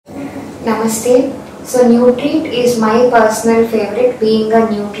Namaste. So Nutreat is my personal favorite, being a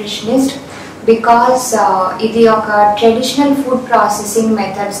nutritionist, because ఇది ఒక traditional food processing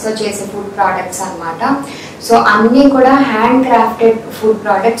మెథడ్స్తో చేసే food products అన్నమాట. So అన్నీ కూడా hand crafted food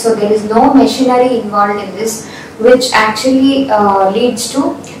products. So there is no machinery involved in this, which actually leads to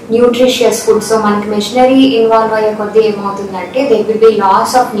nutritious food. So మనకి machinery involve అయ్యే కొద్దీ ఏమవుతుందంటే they will be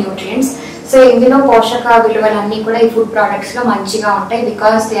loss of nutrients. So ఇందులో పోషక విలువలన్నీ కూడా ఈ ఫుడ్ ప్రోడక్ట్స్లో మంచిగా ఉంటాయి,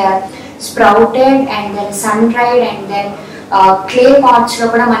 because they are sprouted and then sun dried and then clay pots lo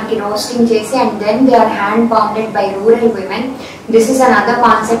kuda manki roasting chesi and then they are hand pounded by rural women. This is another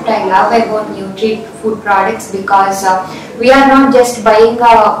concept I love about Nutreat food products, because we are not just buying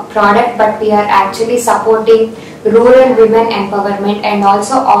a product, but we are actually supporting rural women empowerment, and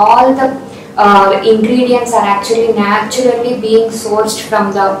also all the ingredients are actually naturally being sourced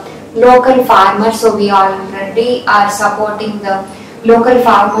from the local farmers. So we already are supporting the local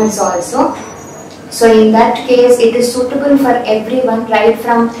farmers also. So in that case it is suitable for everyone, right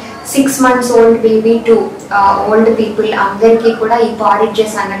from 6 months old baby to old people. Andarki kuda ee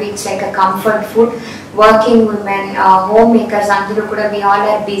porridges annavi it's like a comfort food. Working women, homemakers andaru kuda we all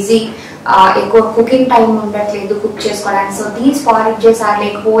are busy, cooking time undatledu cook chesukodaniki. So these porridges are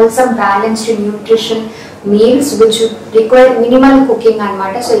like wholesome, balanced nutrition meals which require minimal cooking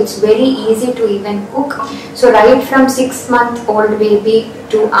anamata. So it's very easy to even cook. So right from 6-month old baby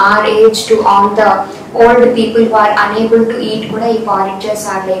to our age to all the old people who are unable to eat kuda ee porridges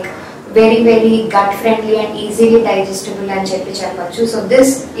are like very gut friendly and easily digestible అని చెప్పి చెప్పచ్చు. So this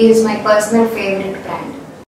is my personal favorite brand.